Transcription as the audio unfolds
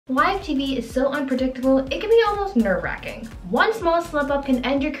Live TV is so unpredictable, it can be almost nerve-wracking. One small slip-up can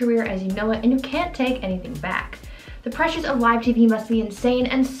end your career as you know it, and you can't take anything back. The pressures of live TV must be insane,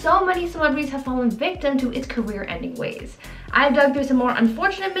 and so many celebrities have fallen victim to its career-ending ways. I've dug through some more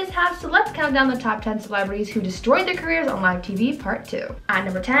unfortunate mishaps, so let's count down the top 10 celebrities who destroyed their careers on live TV part 2. At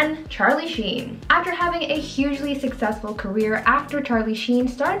number 10, Charlie Sheen. After having a hugely successful career, actor Charlie Sheen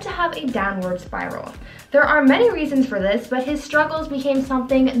started to have a downward spiral. There are many reasons for this, but his struggles became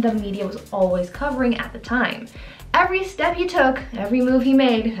something the media was always covering at the time. Every step he took, every move he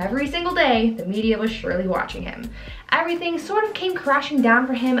made, every single day, the media was surely watching him. Everything sort of came crashing down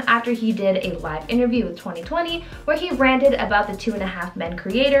for him after he did a live interview with 2020 where he ranted about the 2.5 Men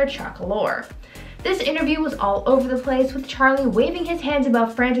creator Chuck Lorre. This interview was all over the place, with Charlie waving his hands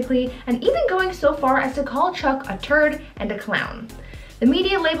about frantically and even going so far as to call Chuck a turd and a clown. The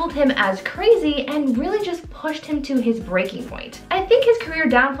media labeled him as crazy and really just pushed him to his breaking point. I think his career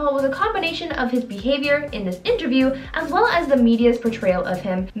downfall was a combination of his behavior in this interview as well as the media's portrayal of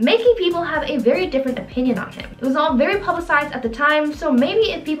him, making people have a very different opinion on him. It was all very publicized at the time, so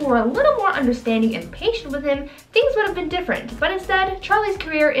maybe if people were a little more understanding and patient with him, things would have been different, but instead, Charlie's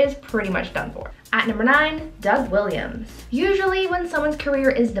career is pretty much done for. At number 9, Doug Williams. Usually when someone's career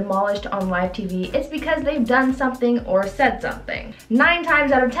is demolished on live TV, it's because they've done something or said something. 9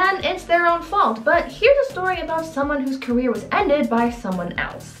 times out of 10, it's their own fault, but here's a story about someone whose career was ended by someone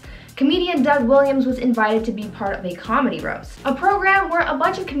else. Comedian Doug Williams was invited to be part of a comedy roast, a program where a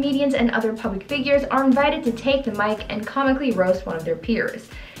bunch of comedians and other public figures are invited to take the mic and comically roast one of their peers.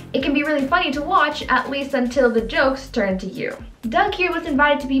 It can be really funny to watch, at least until the jokes turn to you. Doug here was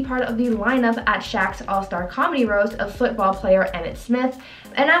invited to be part of the lineup at Shaq's All-Star Comedy Roast of football player Emmitt Smith,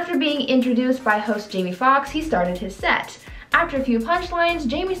 and after being introduced by host Jamie Foxx, he started his set. After a few punchlines,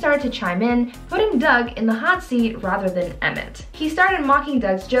 Jamie started to chime in, putting Doug in the hot seat rather than Emmitt. He started mocking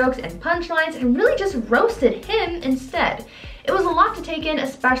Doug's jokes and punchlines and really just roasted him instead. It was a lot to take in,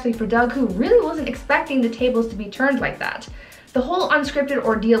 especially for Doug, who really wasn't expecting the tables to be turned like that. The whole unscripted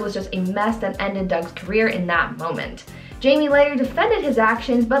ordeal was just a mess that ended Doug's career in that moment. Jamie later defended his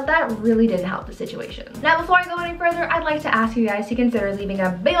actions, but that really didn't help the situation. Now, before I go any further, I'd like to ask you guys to consider leaving a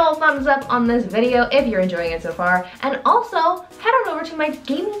big ol' thumbs up on this video if you're enjoying it so far, and also head on over to my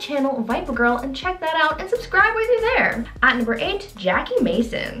gaming channel, Viper Girl, and check that out and subscribe while you're there. At number 8, Jackie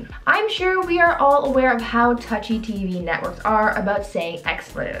Mason. I'm sure we are all aware of how touchy TV networks are about saying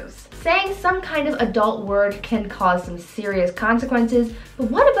expletives. Saying some kind of adult word can cause some serious consequences, but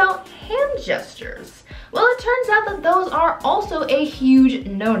what about hand gestures? Well, it turns out that those are also a huge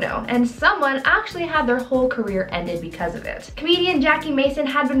no-no, and someone actually had their whole career ended because of it. Comedian Jackie Mason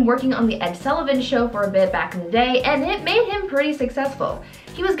had been working on the Ed Sullivan Show for a bit back in the day, and it made him pretty successful.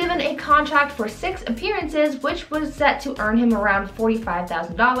 He was given a contract for 6 appearances, which was set to earn him around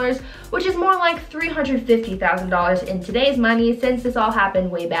 $45,000, which is more like $350,000 in today's money, since this all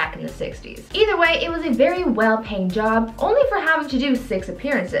happened way back in the 60s. Either way, it was a very well-paying job, only for having to do 6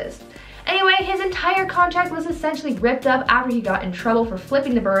 appearances. Anyway, his entire contract was essentially ripped up after he got in trouble for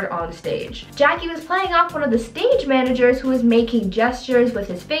flipping the bird on stage. Jackie was playing off one of the stage managers who was making gestures with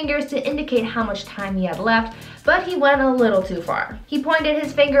his fingers to indicate how much time he had left, but he went a little too far. He pointed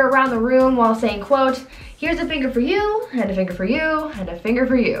his finger around the room while saying, quote, "Here's a finger for you, and a finger for you, and a finger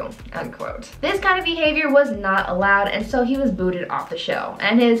for you," unquote. This kind of behavior was not allowed, and so he was booted off the show,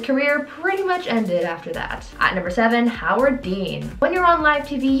 and his career pretty much ended after that. At number 7, Howard Dean. When you're on live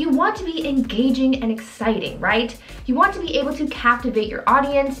TV, you want to be engaging and exciting, right? You want to be able to captivate your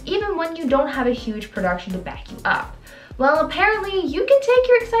audience, even when you don't have a huge production to back you up. Well, apparently you can take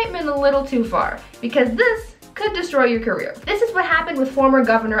your excitement a little too far, because this could destroy your career. This is what happened with former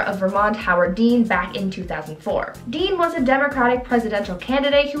governor of Vermont, Howard Dean, back in 2004. Dean was a Democratic presidential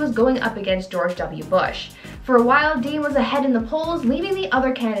candidate who was going up against George W. Bush. For a while, Dean was ahead in the polls, leaving the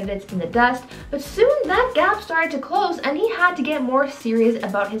other candidates in the dust, but soon that gap started to close and he had to get more serious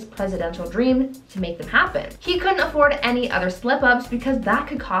about his presidential dream to make them happen. He couldn't afford any other slip-ups because that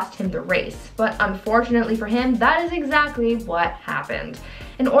could cost him the race, but unfortunately for him, that is exactly what happened.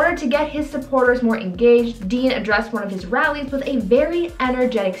 In order to get his supporters more engaged, Dean addressed one of his rallies with a very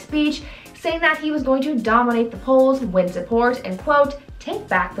energetic speech, saying that he was going to dominate the polls, win support, and quote, "take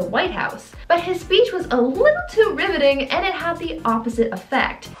back the White House." But his speech was a little too riveting and it had the opposite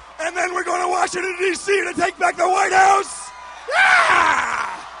effect. And then we're going to Washington, D.C. to take back the White House! Yeah!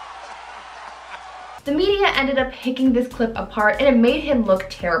 The media ended up picking this clip apart and it made him look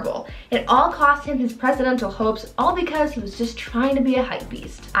terrible. It all cost him his presidential hopes, all because he was just trying to be a hype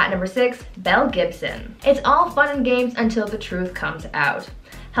beast. At number 6, Belle Gibson. It's all fun and games until the truth comes out.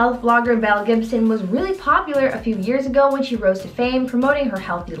 Health blogger Belle Gibson was really popular a few years ago when she rose to fame promoting her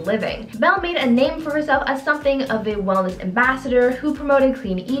healthy living. Belle made a name for herself as something of a wellness ambassador who promoted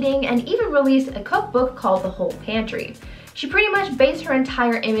clean eating and even released a cookbook called The Whole Pantry. She pretty much based her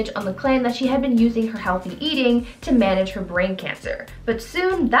entire image on the claim that she had been using her healthy eating to manage her brain cancer. But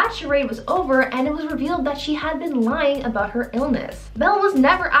soon that charade was over and it was revealed that she had been lying about her illness. Belle was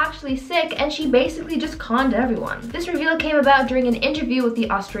never actually sick and she basically just conned everyone. This reveal came about during an interview with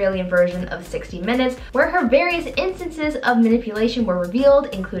the Australian version of 60 Minutes where her various instances of manipulation were revealed,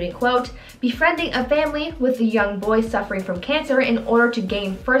 including, quote, befriending a family with a young boy suffering from cancer in order to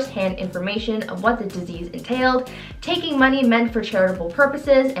gain first-hand information of what the disease entailed, taking money meant for charitable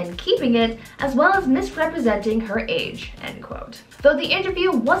purposes and keeping it, as well as misrepresenting her age, end quote. Though the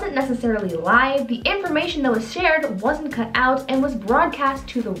interview wasn't necessarily live, the information that was shared wasn't cut out and was broadcast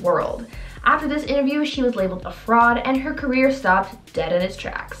to the world. After this interview, she was labeled a fraud and her career stopped dead in its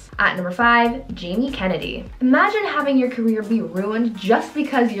tracks. At number 5, Jamie Kennedy. Imagine having your career be ruined just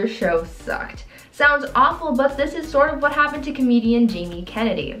because your show sucked. Sounds awful, but this is sort of what happened to comedian Jamie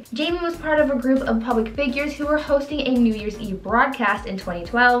Kennedy. Jamie was part of a group of public figures who were hosting a New Year's Eve broadcast in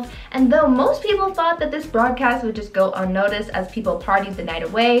 2012, and though most people thought that this broadcast would just go unnoticed as people partied the night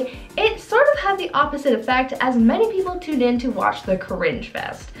away, it sort of had the opposite effect as many people tuned in to watch the cringe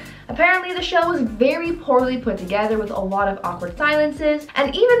fest. Apparently the show was very poorly put together with a lot of awkward silences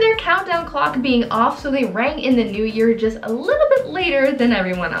and even their countdown clock being off, so they rang in the new year just a little bit later than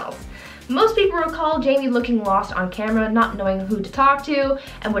everyone else. Most people recall Jamie looking lost on camera, not knowing who to talk to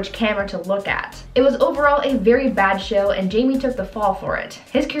and which camera to look at. It was overall a very bad show and Jamie took the fall for it.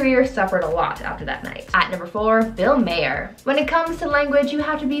 His career suffered a lot after that night. At number 4, Bill Maher. When it comes to language, you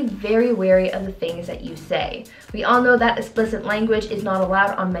have to be very wary of the things that you say. We all know that explicit language is not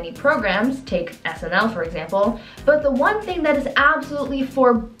allowed on many programs, take SNL for example, but the one thing that is absolutely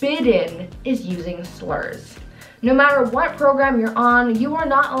forbidden is using slurs. No matter what program you're on, you are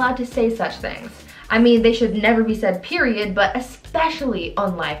not allowed to say such things. I mean, they should never be said, period, but especially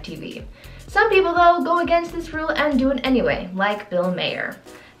on live TV. Some people, though, go against this rule and do it anyway, like Bill Maher.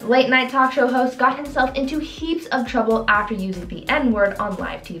 The late-night talk show host got himself into heaps of trouble after using the N-word on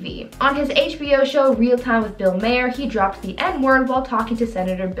live TV. On his HBO show Real Time with Bill Maher, he dropped the N-word while talking to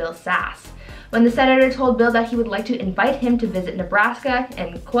Senator Bill Sass. When the senator told Bill that he would like to invite him to visit Nebraska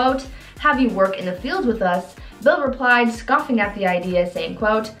and, quote, have you work in the fields with us, Bill replied, scoffing at the idea, saying,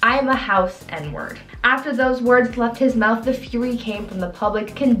 quote, I am a house N-word. After those words left his mouth, the fury came from the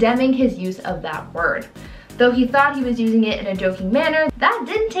public condemning his use of that word. Though he thought he was using it in a joking manner, that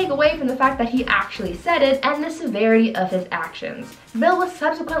didn't take away from the fact that he actually said it and the severity of his actions. Bill was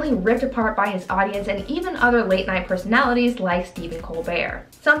subsequently ripped apart by his audience and even other late-night personalities like Stephen Colbert.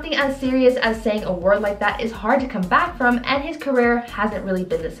 Something as serious as saying a word like that is hard to come back from, and his career hasn't really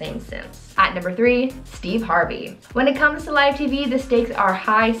been the same since. At number 3, Steve Harvey. When it comes to live TV, the stakes are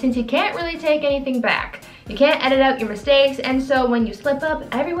high since you can't really take anything back. You can't edit out your mistakes, and so when you slip up,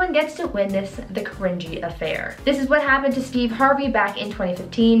 everyone gets to witness the cringy affair. This is what happened to Steve Harvey back in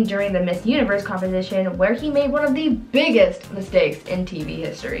 2015 during the Miss Universe competition, where he made one of the biggest mistakes in TV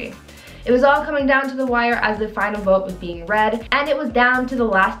history. It was all coming down to the wire as the final vote was being read, and it was down to the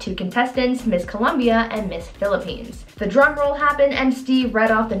last 2 contestants, Miss Colombia and Miss Philippines. The drum roll happened and Steve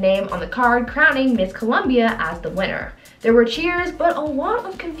read off the name on the card, crowning Miss Colombia as the winner. There were cheers, but a lot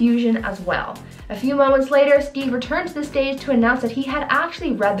of confusion as well. A few moments later, Steve returned to the stage to announce that he had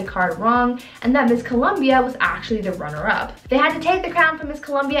actually read the card wrong and that Miss Colombia was actually the runner-up. They had to take the crown from Miss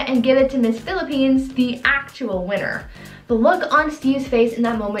Colombia and give it to Miss Philippines, the actual winner. The look on Steve's face in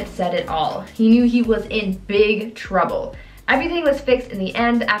that moment said it all. He knew he was in big trouble. Everything was fixed in the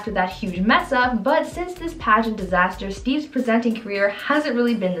end after that huge mess up, but since this pageant disaster, Steve's presenting career hasn't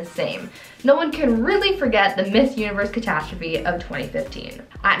really been the same. No one can really forget the Miss Universe catastrophe of 2015.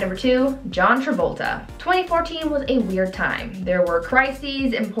 At number 2, John Travolta. 2014 was a weird time. There were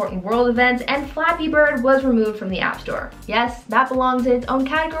crises, important world events, and Flappy Bird was removed from the App Store. Yes, that belongs in its own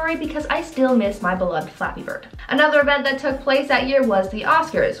category because I still miss my beloved Flappy Bird. Another event that took place that year was the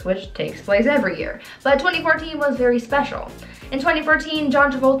Oscars, which takes place every year, but 2014 was very special. In 2014,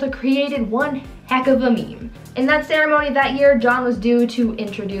 John Travolta created one heck of a meme. In that ceremony that year, John was due to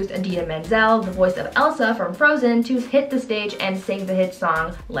introduce Idina Menzel, the voice of Elsa from Frozen, to hit the stage and sing the hit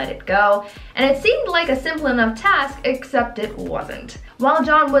song Let It Go, and it seemed like a simple enough task, except it wasn't. While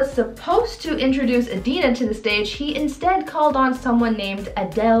John was supposed to introduce Idina to the stage, he instead called on someone named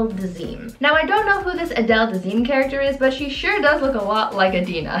Adele Dazeem. Now, I don't know who this Adele Dazeem character is, but she sure does look a lot like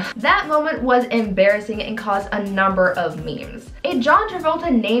Idina. That moment was embarrassing and caused a number of memes. A John Travolta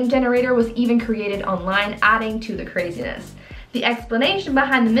name generator was even created online, adding to the craziness. The explanation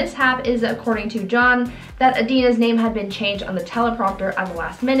behind the mishap is, according to John, that Adina's name had been changed on the teleprompter at the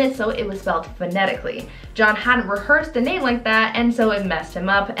last minute, so it was spelled phonetically. John hadn't rehearsed a name like that, and so it messed him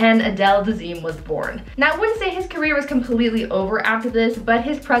up, and Adele Dazeem was born. Now, I wouldn't say his career was completely over after this, but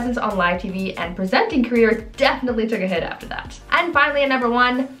his presence on live TV and presenting career definitely took a hit after that. And finally, at number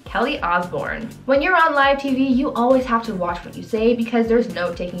 1, Kelly Osbourne. When you're on live TV, you always have to watch what you say because there's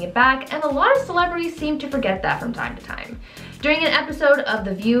no taking it back, and a lot of celebrities seem to forget that from time to time. During an episode of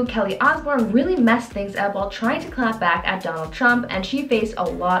The View, Kelly Osbourne really messed things up while trying to clap back at Donald Trump, and she faced a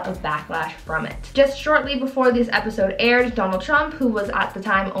lot of backlash from it. Just shortly before this episode aired, Donald Trump, who was at the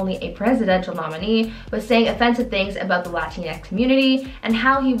time only a presidential nominee, was saying offensive things about the Latinx community and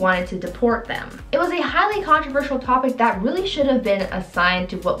how he wanted to deport them. It was a highly controversial topic that really should have been a sign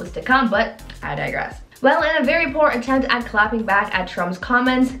to what was to come, but I digress. Well, in a very poor attempt at clapping back at Trump's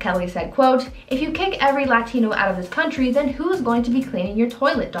comments, Kelly said, quote, "If you kick every Latino out of this country, then who's going to be cleaning your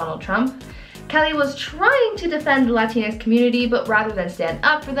toilet, Donald Trump?" Kelly was trying to defend the Latinx community, but rather than stand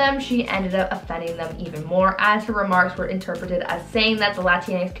up for them, she ended up offending them even more, as her remarks were interpreted as saying that the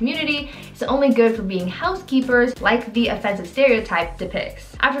Latinx community is only good for being housekeepers, like the offensive stereotype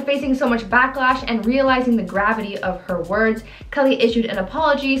depicts. After facing so much backlash and realizing the gravity of her words, Kelly issued an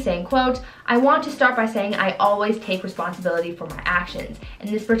apology saying, quote, "I want to start by saying I always take responsibility for my actions.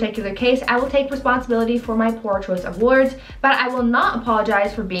 In this particular case, I will take responsibility for my poor choice of words, but I will not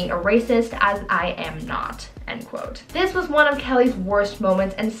apologize for being a racist, as I am not." End quote. This was one of Kelly's worst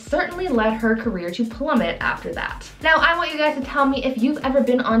moments and certainly led her career to plummet after that. Now, I want you guys to tell me if you've ever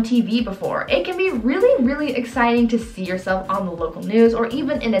been on TV before. It can be really exciting to see yourself on the local news or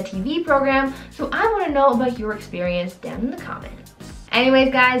even in a TV program, so I want to know about your experience down in the comments.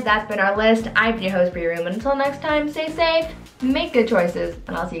 Anyways, guys, that's been our list. I've been your host, Brie Room, and until next time, stay safe, make good choices,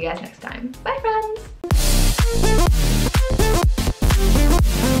 and I'll see you guys next time. Bye, friends!